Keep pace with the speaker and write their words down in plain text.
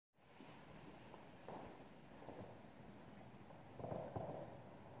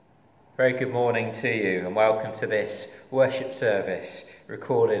Very good morning to you and welcome to this worship service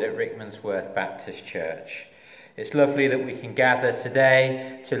recorded at Rickmansworth Baptist Church. It's lovely that we can gather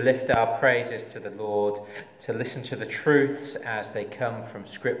today to lift our praises to the Lord, to listen to the truths as they come from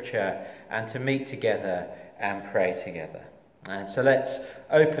Scripture, and to meet together and pray together. And so let's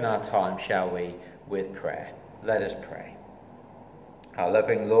open our time, shall we, with prayer. Let us pray. Our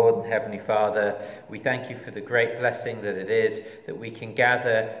loving Lord and Heavenly Father, we thank you for the great blessing that it is that we can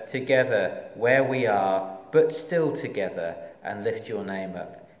gather together where we are, but still together, and lift your name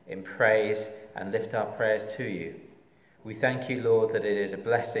up in praise and lift our prayers to you. We thank you, Lord, that it is a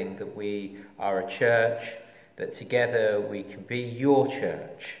blessing that we are a church, that together we can be your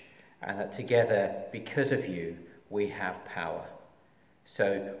church, and that together, because of you, we have power.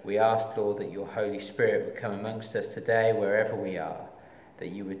 So we ask, Lord, that your Holy Spirit would come amongst us today, wherever we are, that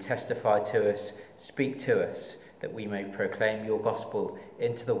you would testify to us, speak to us, that we may proclaim your gospel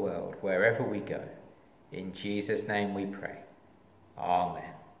into the world, wherever we go. In Jesus' name we pray.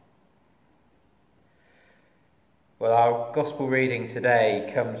 Amen. Well, our gospel reading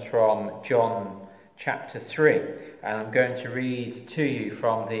today comes from John chapter 3, and I'm going to read to you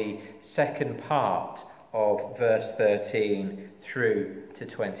from the second part of verse 13 through to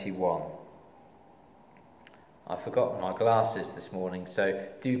 21. I've forgotten my glasses this morning, so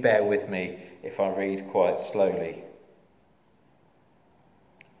do bear with me if I read quite slowly.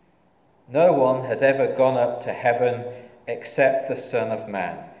 No one has ever gone up to heaven except the Son of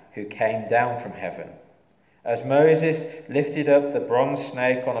Man, who came down from heaven. As Moses lifted up the bronze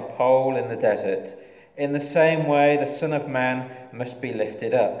snake on a pole in the desert, in the same way the Son of Man must be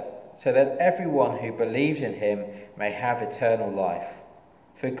lifted up, so that everyone who believes in him may have eternal life.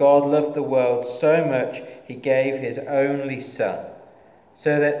 For God loved the world so much he gave his only Son,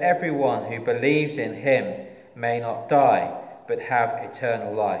 so that everyone who believes in him may not die, but have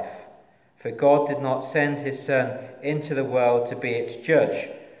eternal life. For God did not send his Son into the world to be its judge,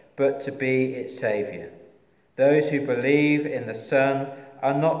 but to be its Saviour. Those who believe in the Son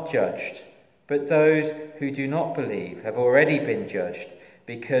are not judged, but those who do not believe have already been judged,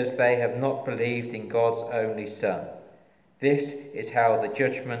 because they have not believed in God's only Son. This is how the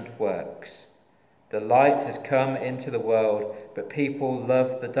judgment works. The light has come into the world, but people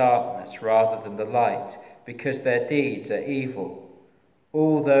love the darkness rather than the light, because their deeds are evil.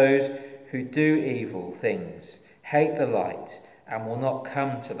 All those who do evil things hate the light and will not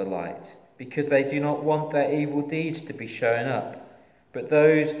come to the light, because they do not want their evil deeds to be shown up. But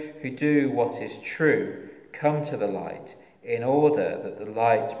those who do what is true come to the light, in order that the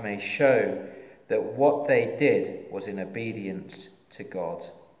light may show that what they did was in obedience to God.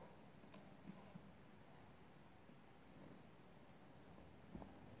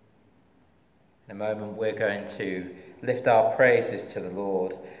 In a moment we're going to lift our praises to the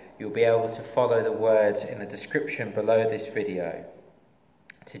Lord. You'll be able to follow the words in the description below this video.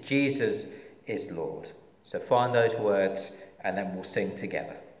 To Jesus is Lord. So find those words and then we'll sing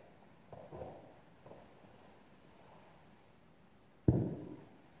together.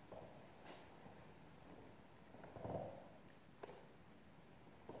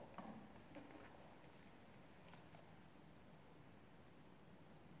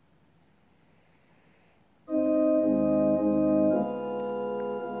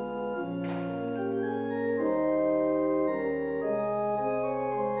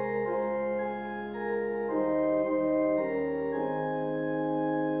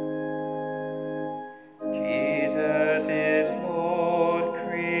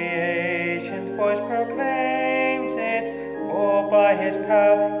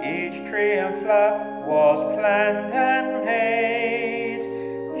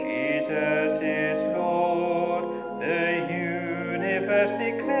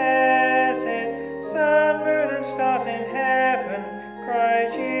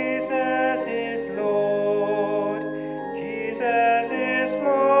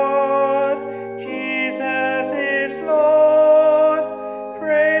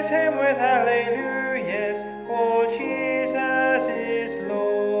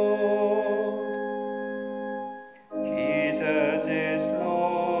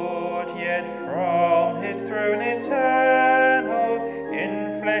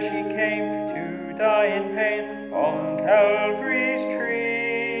 On Calvary's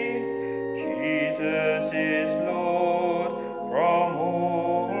tree, Jesus is Lord, from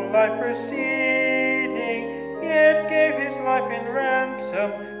all life proceeding, yet gave his life in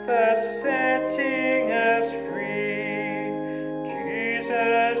ransom, thus setting us free.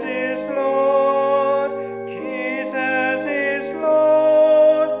 Jesus is Lord, Jesus is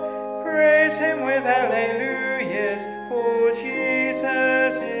Lord, praise him with hallelujahs, for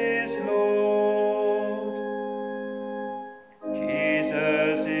Jesus is Lord.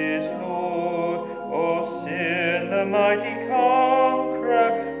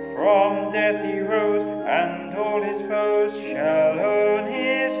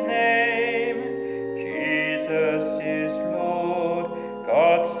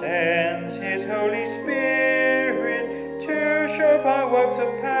 words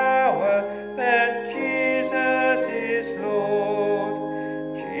of power that Jesus is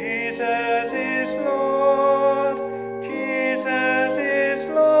Lord. Jesus is Lord. Jesus is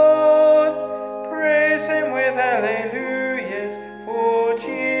Lord. Praise him with hallelujahs, for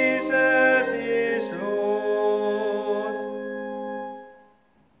Jesus is Lord.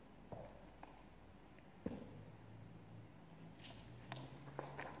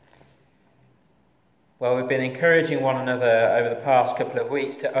 Well, we've been encouraging one another over the past couple of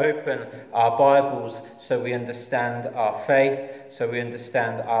weeks to open our Bibles so we understand our faith, so we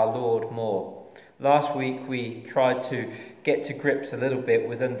understand our Lord more. Last week we tried to get to grips a little bit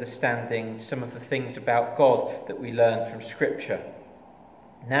with understanding some of the things about God that we learn from Scripture.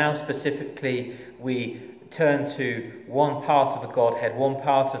 Now specifically we turn to one part of the Godhead, one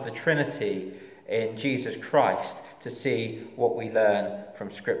part of the Trinity in Jesus Christ, to see what we learn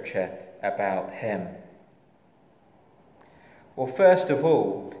from Scripture about him. Well, first of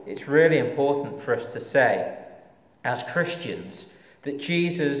all, it's really important for us to say, as Christians, that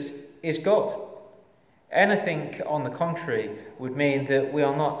Jesus is God. Anything on the contrary would mean that we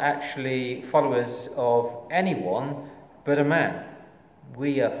are not actually followers of anyone but a man.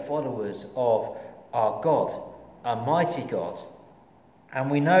 We are followers of our God, our mighty God. And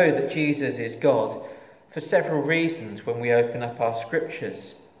we know that Jesus is God for several reasons when we open up our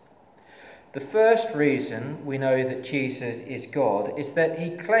scriptures. The first reason we know that Jesus is God is that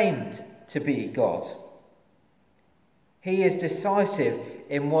he claimed to be God. He is decisive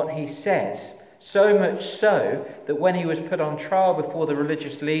in what he says, so much so that when he was put on trial before the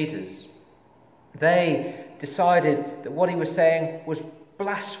religious leaders, they decided that what he was saying was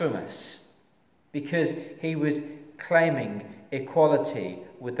blasphemous because he was claiming equality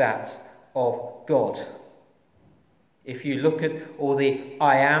with that of God. If you look at all the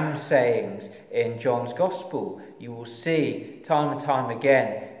I am sayings in John's Gospel, you will see time and time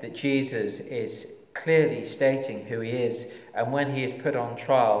again that Jesus is clearly stating who he is, and when he is put on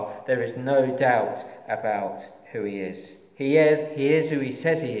trial, there is no doubt about who he is. He is who he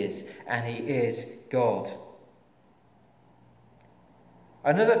says he is, and he is God.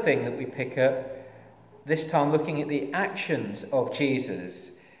 Another thing that we pick up, this time looking at the actions of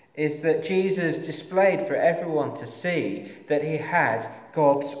Jesus, is that Jesus displayed for everyone to see that he had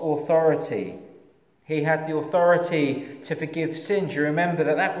God's authority. He had the authority to forgive sins. You remember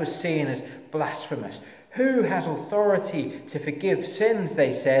that was seen as blasphemous. Who has authority to forgive sins,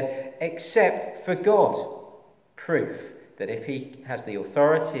 they said, except for God? Proof that if he has the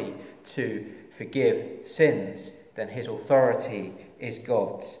authority to forgive sins, then his authority is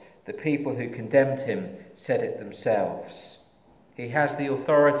God's. The people who condemned him said it themselves. He has the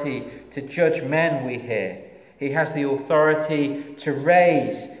authority to judge men, we hear. He has the authority to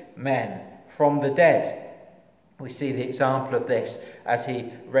raise men from the dead. We see the example of this as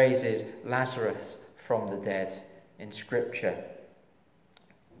he raises Lazarus from the dead in Scripture.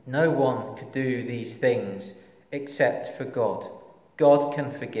 No one could do these things except for God. God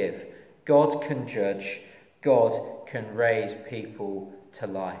can forgive. God can judge. God can raise people to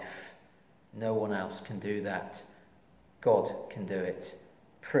life. No one else can do that. God can do it.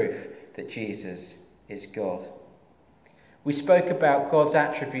 Proof that Jesus is God. We spoke about God's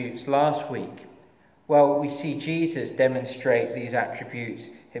attributes last week. Well, we see Jesus demonstrate these attributes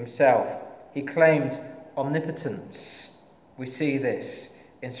himself. He claimed omnipotence. We see this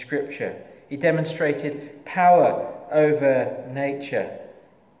in Scripture. He demonstrated power over nature.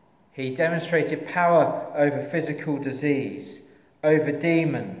 He demonstrated power over physical disease, over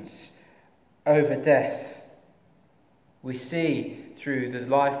demons, over death. We see through the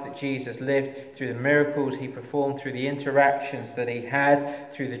life that Jesus lived, through the miracles he performed, through the interactions that he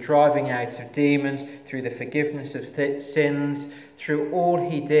had, through the driving out of demons, through the forgiveness of sins, through all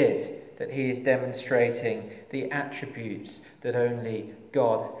he did, that he is demonstrating the attributes that only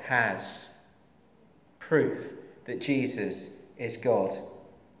God has. Proof that Jesus is God.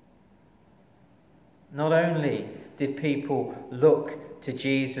 Not only did people look to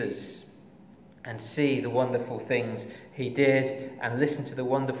Jesus and see the wonderful things he did and listen to the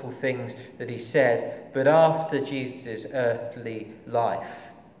wonderful things that he said, but after Jesus' earthly life,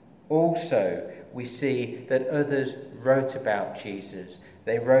 also we see that others wrote about Jesus.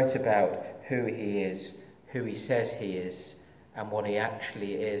 They wrote about who he is, who he says he is, and what he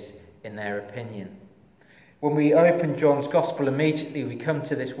actually is in their opinion. When we open John's Gospel, immediately we come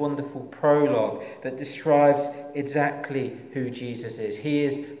to this wonderful prologue that describes exactly who Jesus is. He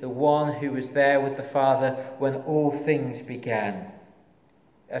is the one who was there with the Father when all things began.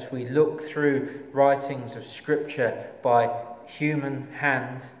 As we look through writings of Scripture by human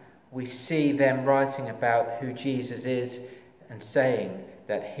hand, we see them writing about who Jesus is and saying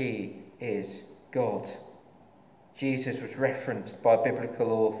that he is God. Jesus was referenced by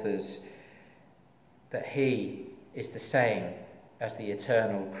biblical authors that he is the same as the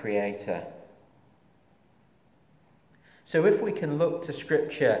eternal Creator. So if we can look to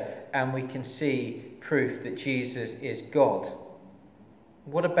Scripture and we can see proof that Jesus is God,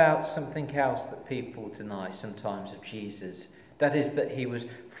 what about something else that people deny sometimes of Jesus? That is, that he was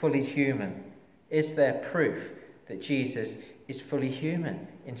fully human. Is there proof that Jesus is fully human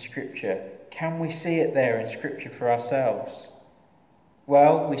in Scripture? Can we see it there in Scripture for ourselves?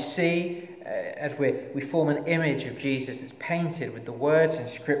 Well, we see, as we form an image of Jesus that's painted with the words in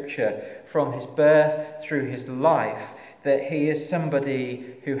Scripture from his birth through his life, that he is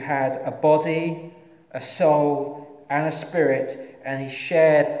somebody who had a body, a soul, and a spirit, and he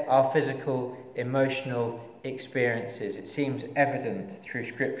shared our physical, emotional experiences. It seems evident through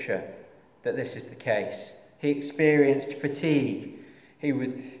Scripture that this is the case. He experienced fatigue. He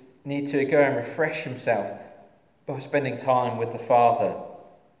would need to go and refresh himself by spending time with the Father,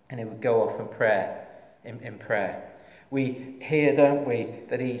 and he would go off in prayer. We hear, don't we,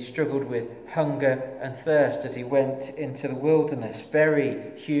 that he struggled with hunger and thirst as he went into the wilderness.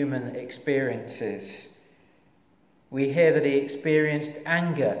 Very human experiences. We hear that he experienced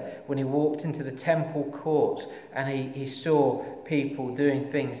anger when he walked into the temple courts and he saw people doing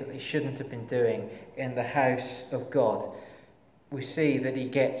things that they shouldn't have been doing in the house of God. We see that he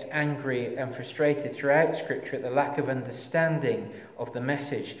gets angry and frustrated throughout Scripture at the lack of understanding of the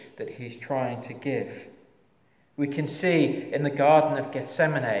message that he's trying to give. We can see in the Garden of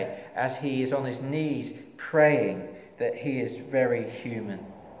Gethsemane, as he is on his knees praying, that he is very human.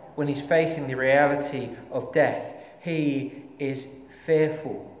 When he's facing the reality of death, he is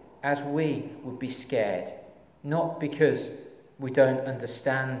fearful, as we would be scared. Not because we don't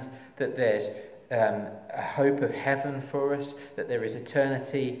understand that there's a hope of heaven for us, that there is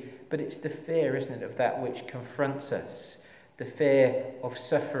eternity, but it's the fear, isn't it, of that which confronts us. The fear of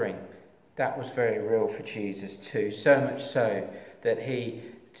suffering. That was very real for Jesus too, so much so that he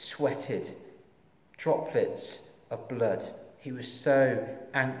sweated droplets of blood. He was so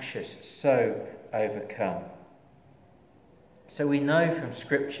anxious, so overcome. So we know from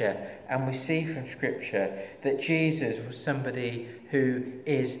Scripture and we see from Scripture that Jesus was somebody who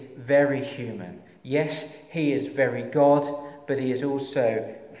is very human. Yes, he is very God, but he is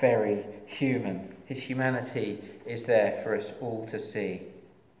also very human. His humanity is there for us all to see.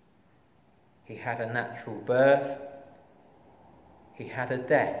 He had a natural birth, he had a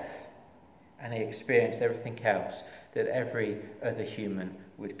death, and he experienced everything else that every other human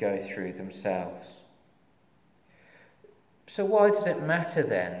would go through themselves. So why does it matter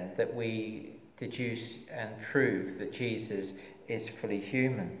then that we deduce and prove that Jesus is fully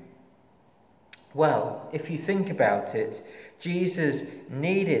human? Well, if you think about it, Jesus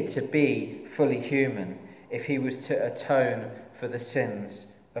needed to be fully human if he was to atone for the sins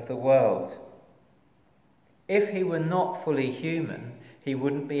of the world. If he were not fully human, he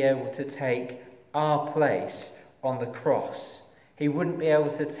wouldn't be able to take our place on the cross. He wouldn't be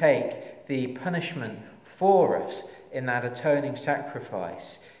able to take the punishment for us in that atoning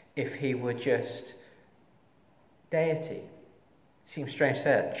sacrifice if he were just deity. Seems strange to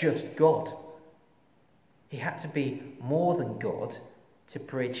say that, just God. He had to be more than God to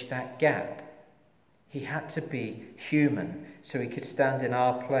bridge that gap. He had to be human so he could stand in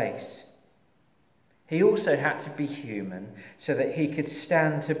our place. He also had to be human so that he could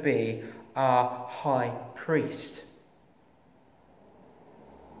stand to be our high priest.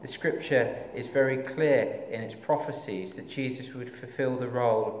 The Scripture is very clear in its prophecies that Jesus would fulfill the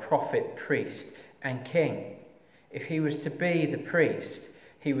role of prophet, priest, and king. If he was to be the priest,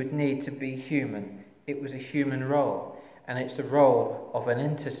 he would need to be human. It was a human role, and it's the role of an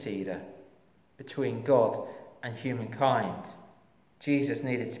interceder between God and humankind. Jesus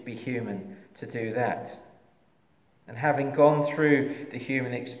needed to be human to do that. And having gone through the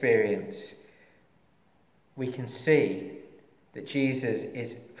human experience, we can see that Jesus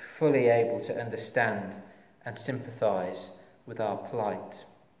is fully able to understand and sympathise with our plight.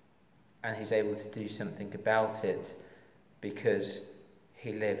 And he's able to do something about it because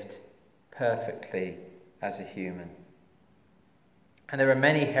he lived perfectly as a human. And there are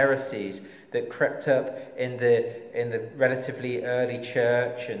many heresies that crept up in the relatively early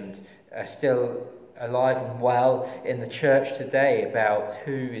church and are still alive and well in the church today about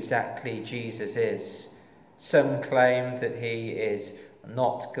who exactly Jesus is. Some claim that he is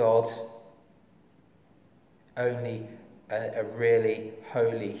not God, only a really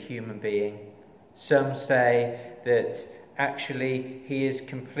holy human being. Some say that Actually, he is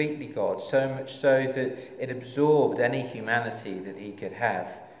completely God, so much so that it absorbed any humanity that he could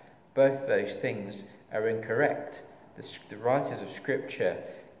have. Both those things are incorrect. The writers of Scripture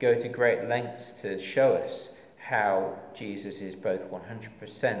go to great lengths to show us how Jesus is both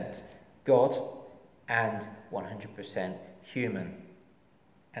 100% God and 100% human.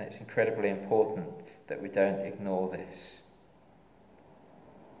 And it's incredibly important that we don't ignore this.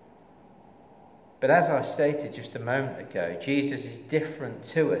 But as I stated just a moment ago, Jesus is different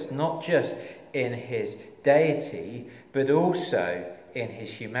to us, not just in his deity, but also in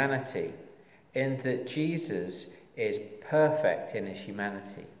his humanity, in that Jesus is perfect in his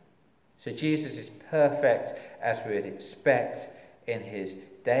humanity. So Jesus is perfect as we would expect in his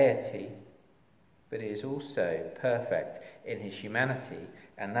deity, but he is also perfect in his humanity,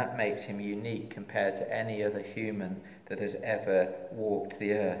 and that makes him unique compared to any other human that has ever walked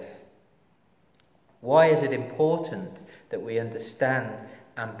the earth. Why is it important that we understand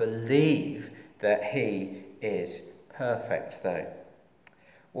and believe that he is perfect, though?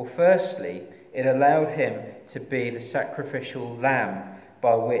 Well, firstly, it allowed him to be the sacrificial lamb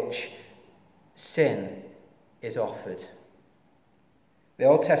by which sin is offered. The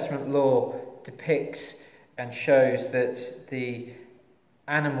Old Testament law depicts and shows that the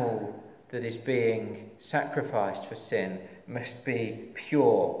animal that is being sacrificed for sin must be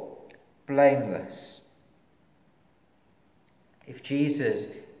pure, blameless. If Jesus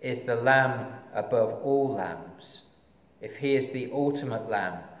is the lamb above all lambs, if he is the ultimate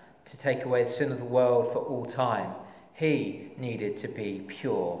lamb to take away the sin of the world for all time, he needed to be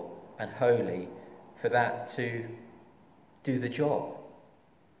pure and holy for that to do the job.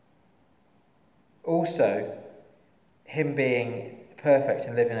 Also, him being perfect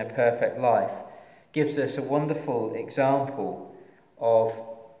and living a perfect life gives us a wonderful example of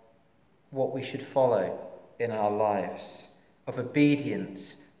what we should follow in our lives, of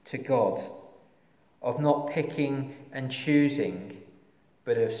obedience to God, of not picking and choosing,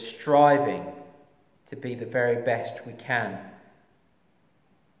 but of striving to be the very best we can.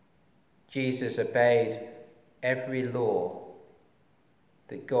 Jesus obeyed every law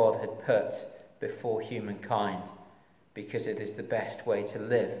that God had put before humankind because it is the best way to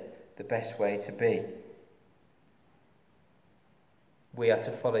live, the best way to be. We are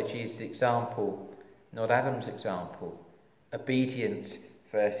to follow Jesus' example, not Adam's example. Obedience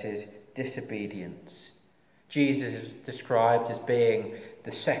versus disobedience. Jesus is described as being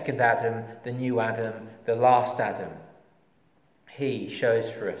the second Adam, the new Adam, the last Adam. He shows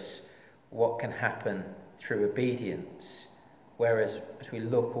for us what can happen through obedience, whereas as we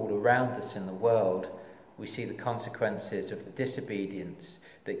look all around us in the world, we see the consequences of the disobedience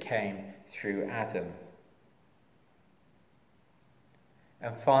that came through Adam.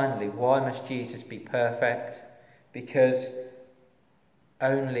 And finally, why must Jesus be perfect? Because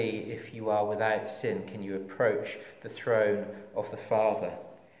only if you are without sin can you approach the throne of the Father.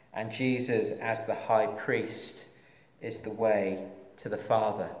 And Jesus, as the high priest, is the way to the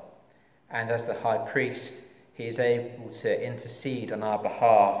Father. And as the high priest, he is able to intercede on our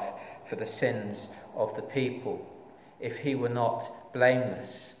behalf for the sins of the people. If he were not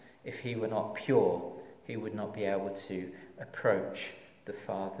blameless, if he were not pure, he would not be able to approach the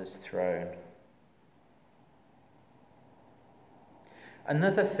Father's throne.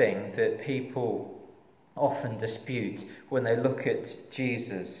 Another thing that people often dispute when they look at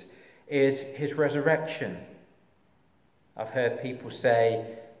Jesus is his resurrection. I've heard people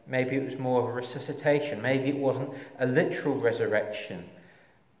say maybe it was more of a resuscitation, maybe it wasn't a literal resurrection.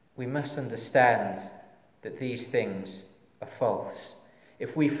 We must understand that these things are false.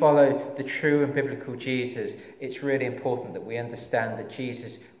 If we follow the true and biblical Jesus, it's really important that we understand that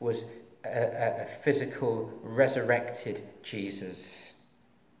Jesus was a physical, resurrected Jesus.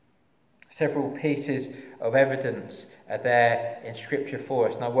 Several pieces of evidence are there in Scripture for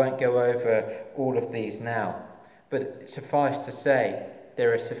us, and I won't go over all of these now. But suffice to say,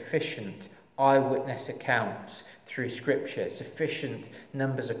 there are sufficient eyewitness accounts through Scripture, sufficient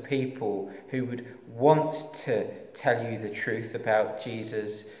numbers of people who would want to tell you the truth about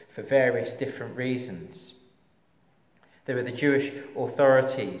Jesus for various different reasons. There are the Jewish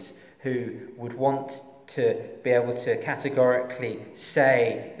authorities who would want to be able to categorically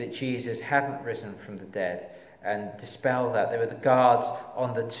say that Jesus hadn't risen from the dead and dispel that. There were the guards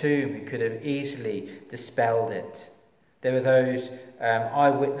on the tomb who could have easily dispelled it. There were those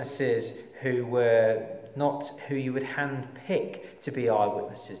eyewitnesses who were not who you would handpick to be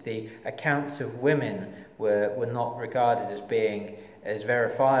eyewitnesses. The accounts of women were not regarded as being as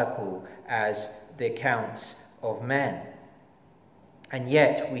verifiable as the accounts of men. And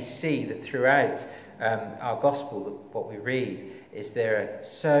yet we see that throughout our gospel, what we read, is there are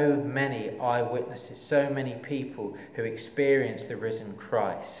so many eyewitnesses, so many people who experience the risen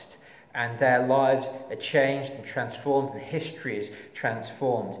Christ, and their lives are changed and transformed, and history is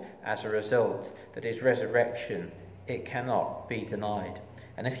transformed as a result, that his resurrection, it cannot be denied.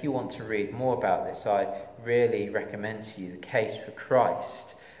 And if you want to read more about this, I really recommend to you The Case for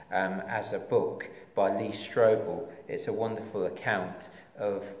Christ as a book by Lee Strobel. It's a wonderful account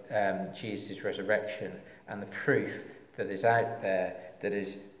of Jesus' resurrection and the proof that is out there that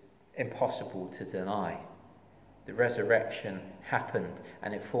is impossible to deny. The resurrection happened,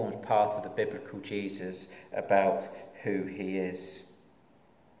 and it forms part of the biblical Jesus about who he is.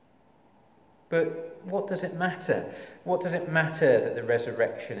 But what does it matter? What does it matter that the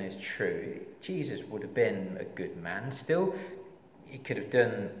resurrection is true? Jesus would have been a good man still. He could have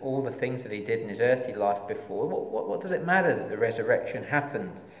done all the things that he did in his earthly life before. What does it matter that the resurrection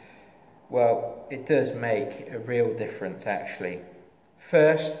happened? Well, it does make a real difference, actually.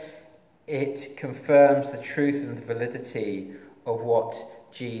 First, it confirms the truth and the validity of what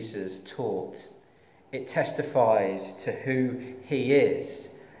Jesus taught. It testifies to who he is,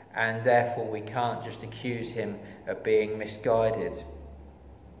 and therefore we can't just accuse him of being misguided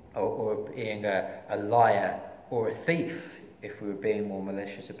or being a liar or a thief, if we were being more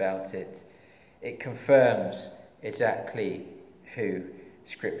malicious about it. It confirms exactly who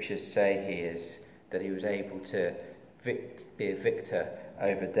Scriptures say he is, that he was able to be a victor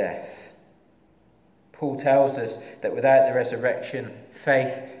over death. Paul tells us that without the resurrection,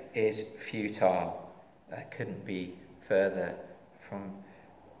 faith is futile. That couldn't be further from,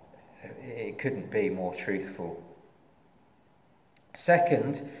 it couldn't be more truthful.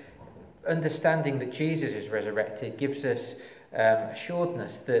 Second, understanding that Jesus is resurrected gives us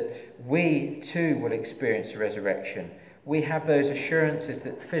assuredness that we too will experience the resurrection. We have those assurances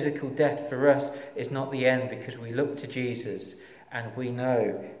that physical death for us is not the end, because we look to Jesus and we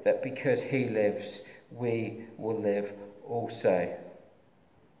know that because he lives, we will live also.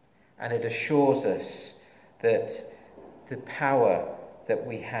 And it assures us that the power that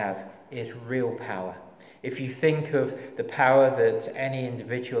we have is real power. If you think of the power that any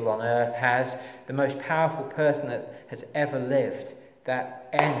individual on earth has, the most powerful person that has ever lived, that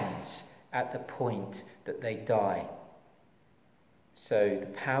ends at the point that they die. So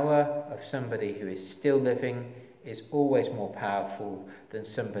the power of somebody who is still living is always more powerful than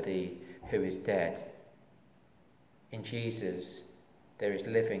somebody who is dead. In Jesus, there is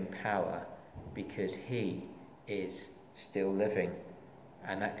living power because he is still living.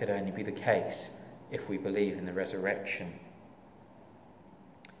 And that could only be the case if we believe in the resurrection.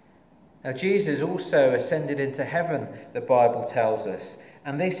 Now, Jesus also ascended into heaven, the Bible tells us.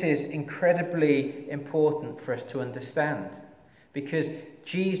 And this is incredibly important for us to understand, because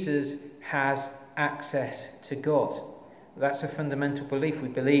Jesus has access to God. That's a fundamental belief. We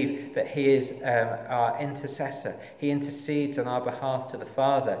believe that he is our intercessor. He intercedes on our behalf to the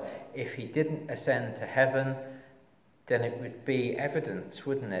Father. If he didn't ascend to heaven, then it would be evidence,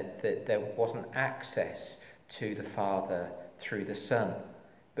 wouldn't it, that there wasn't access to the Father through the Son.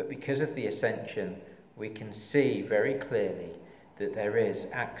 But because of the ascension, we can see very clearly that there is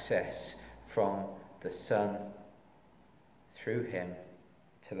access from the Son through him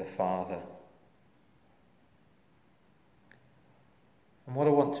to the Father. And what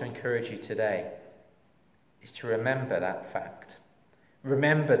I want to encourage you today is to remember that fact.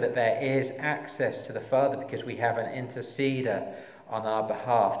 Remember that there is access to the Father because we have an interceder on our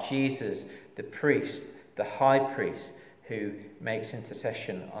behalf. Jesus, the priest, the high priest, who makes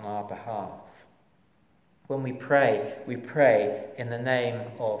intercession on our behalf. When we pray in the name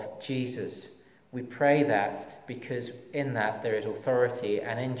of Jesus. We pray that because in that there is authority,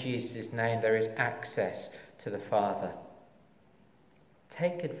 and in Jesus' name there is access to the Father.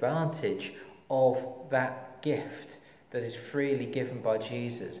 Take advantage of that gift that is freely given by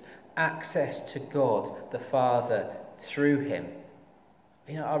Jesus. Access to God the Father through him.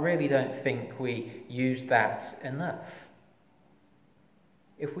 You know, I really don't think we use that enough.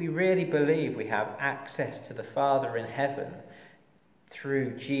 If we really believe we have access to the Father in heaven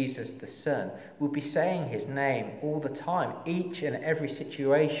through Jesus the Son, we'll be saying his name all the time. Each and every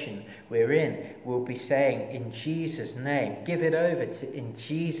situation we're in, we'll be saying, in Jesus' name. Give it over to in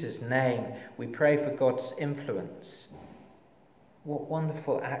Jesus' name. We pray for God's influence. What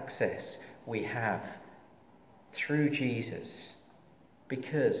wonderful access we have through Jesus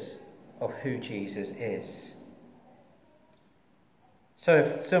because of who Jesus is. So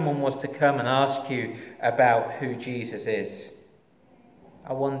if someone was to come and ask you about who Jesus is,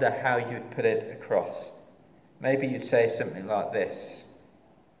 I wonder how you'd put it across. Maybe you'd say something like this.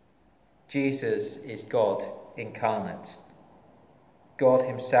 Jesus is God incarnate. God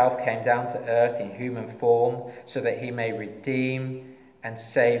himself came down to earth in human form so that he may redeem and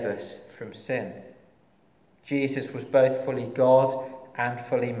save us from sin. Jesus was both fully God and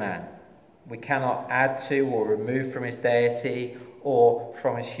fully man. We cannot add to or remove from his deity or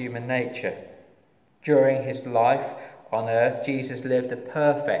from his human nature. During his life on earth, Jesus lived a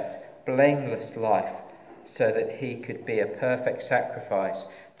perfect, blameless life so that he could be a perfect sacrifice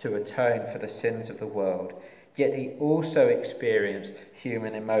to atone for the sins of the world. Yet he also experienced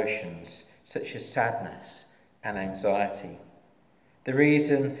human emotions such as sadness and anxiety. The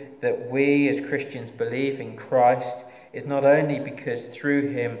reason that we as Christians believe in Christ is not only because through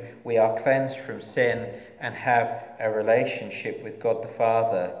him we are cleansed from sin and have a relationship with God the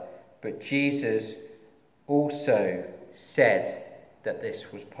Father, but Jesus also said that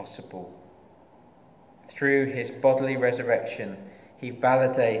this was possible. Through his bodily resurrection, he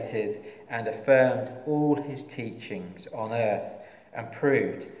validated and affirmed all his teachings on earth and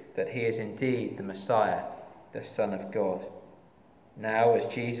proved that he is indeed the Messiah, the Son of God. Now,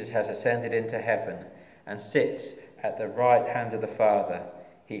 as Jesus has ascended into heaven and sits at the right hand of the Father,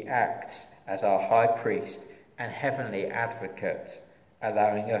 he acts as our high priest and heavenly advocate,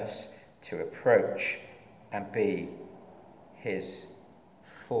 allowing us to approach and be his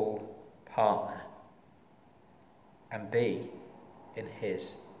full partner and be in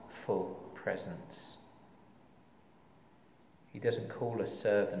his full presence. He doesn't call us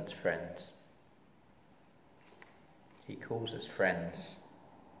servants, friends. He calls us friends.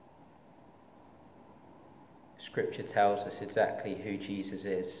 Scripture tells us exactly who Jesus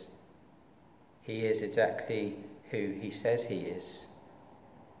is. He is exactly who he says he is.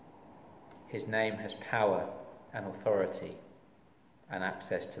 His name has power and authority and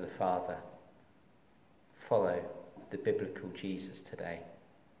access to the Father. Follow the biblical Jesus today.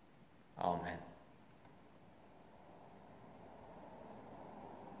 Amen.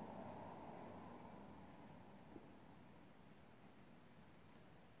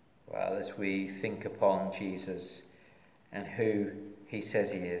 Well, as we think upon Jesus and who he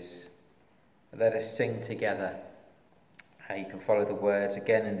says he is, let us sing together. You can follow the words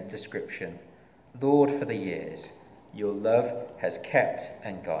again in the description. Lord, for the years your love has kept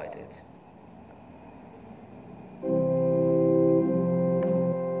and guided.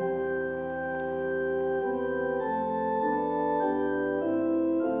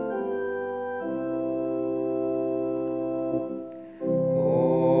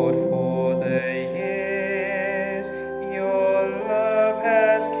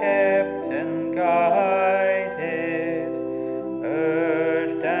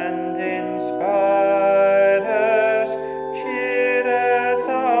 Inspired us, cheered us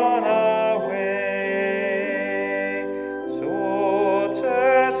on our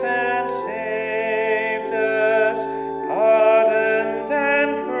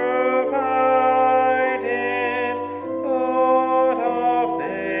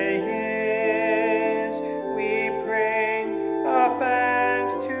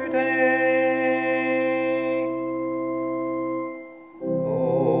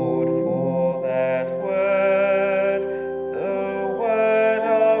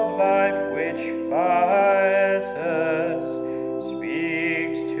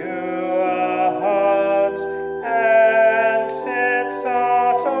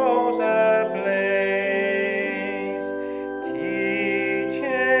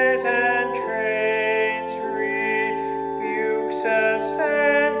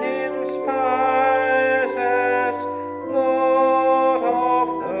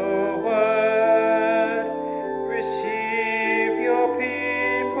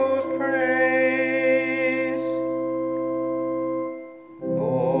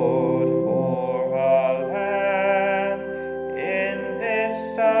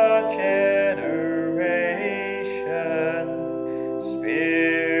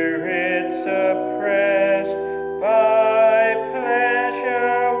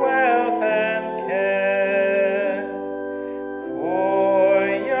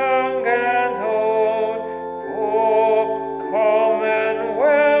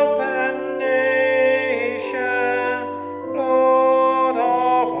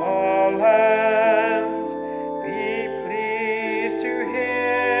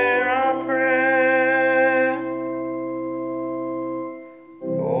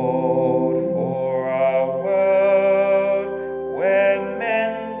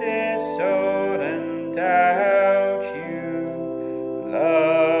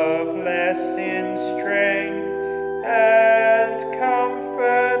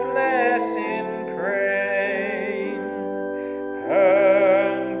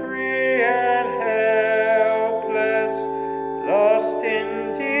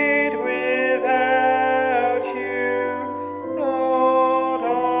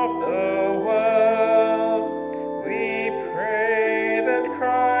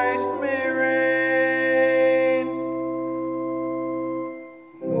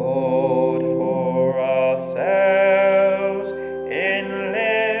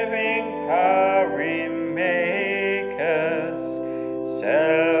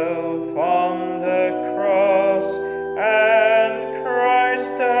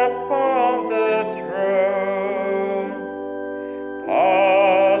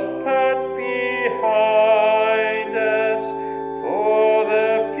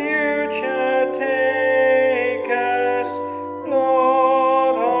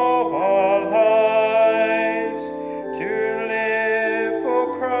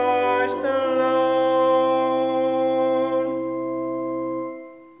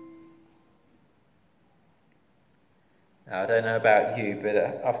don't know about you, but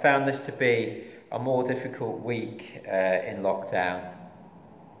I found this to be a more difficult week in lockdown.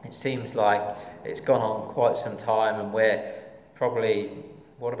 It seems like it's gone on quite some time, and we're probably,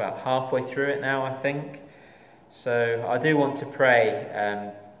 about halfway through it now, I think. So I do want to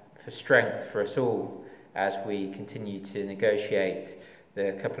pray for strength for us all as we continue to negotiate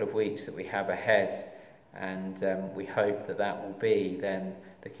the couple of weeks that we have ahead, and we hope that that will be then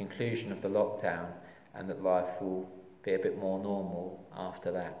the conclusion of the lockdown, and that life will be a bit more normal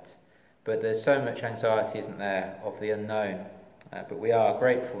after that. But there's so much anxiety, isn't there, of the unknown. But we are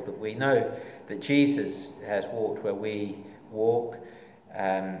grateful that we know that Jesus has walked where we walk.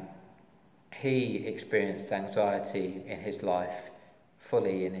 He experienced anxiety in his life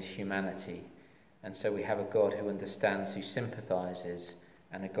fully in his humanity. And so we have a God who understands, who sympathises,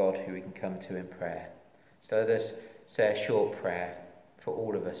 and a God who we can come to in prayer. So let us say a short prayer for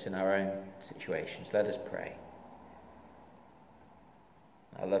all of us in our own situations. Let us pray.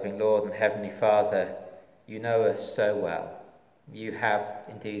 Our loving Lord and Heavenly Father, you know us so well. You have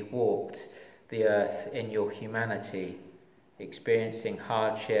indeed walked the earth in your humanity, experiencing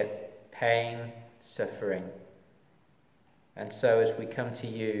hardship, pain, suffering. And so as we come to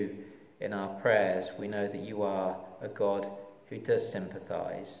you in our prayers, we know that you are a God who does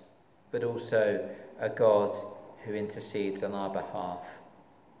sympathise, but also a God who intercedes on our behalf.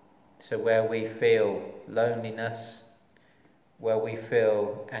 So where we feel loneliness, where we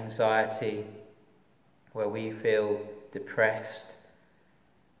feel anxiety, where we feel depressed,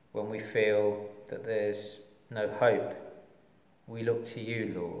 when we feel that there's no hope, we look to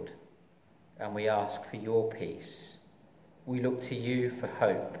you, Lord, and we ask for your peace. We look to you for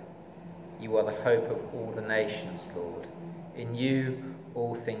hope. You are the hope of all the nations, Lord. In you,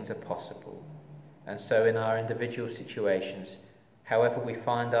 all things are possible. And so in our individual situations, however we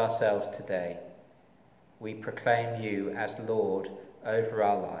find ourselves today, we proclaim you as Lord over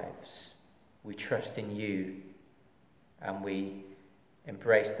our lives. We trust in you, and we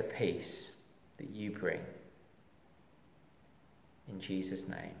embrace the peace that you bring. In Jesus'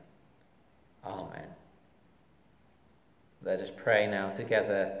 name, amen. Let us pray now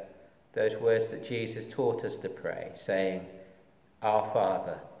together those words that Jesus taught us to pray, saying, Our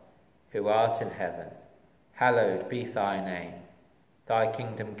Father, who art in heaven, hallowed be thy name. Thy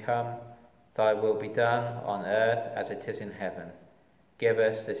kingdom come, thy will be done on earth as it is in heaven. Give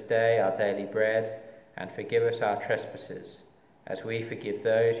us this day our daily bread, and forgive us our trespasses, as we forgive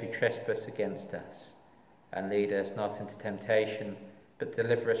those who trespass against us. And lead us not into temptation, but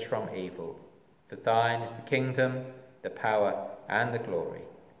deliver us from evil. For thine is the kingdom, the power, and the glory,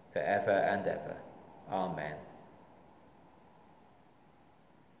 forever and ever. Amen.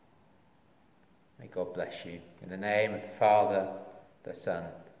 May God bless you. In the name of the Father, the Son,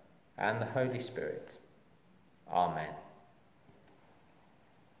 and the Holy Spirit. Amen.